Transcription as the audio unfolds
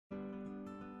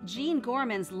Gene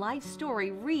Gorman's life story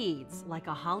reads like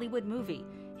a Hollywood movie.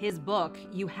 His book,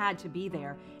 You Had to Be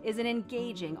There, is an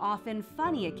engaging, often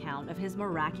funny account of his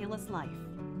miraculous life.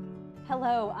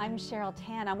 Hello, I'm Cheryl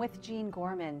Tan. I'm with Gene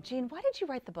Gorman. Gene, why did you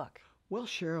write the book? Well,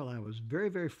 Cheryl, I was very,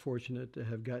 very fortunate to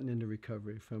have gotten into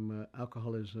recovery from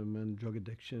alcoholism and drug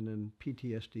addiction and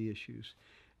PTSD issues.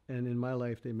 And in my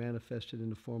life, they manifested in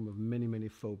the form of many, many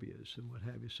phobias and what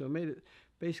have you. So it made it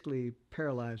basically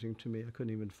paralyzing to me. I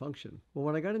couldn't even function. Well,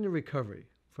 when I got into recovery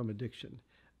from addiction,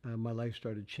 my life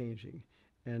started changing.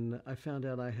 And I found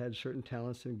out I had certain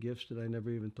talents and gifts that I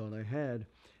never even thought I had.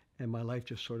 And my life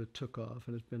just sort of took off.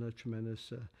 And it's been a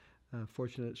tremendous,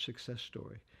 fortunate success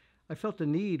story. I felt the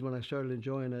need when I started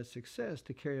enjoying that success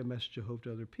to carry a message of hope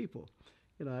to other people.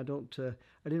 You know, I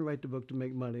didn't write the book to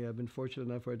make money. I've been fortunate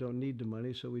enough where I don't need the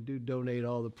money, so we do donate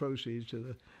all the proceeds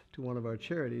to one of our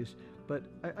charities. But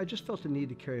I just felt the need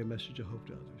to carry a message of hope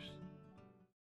to others.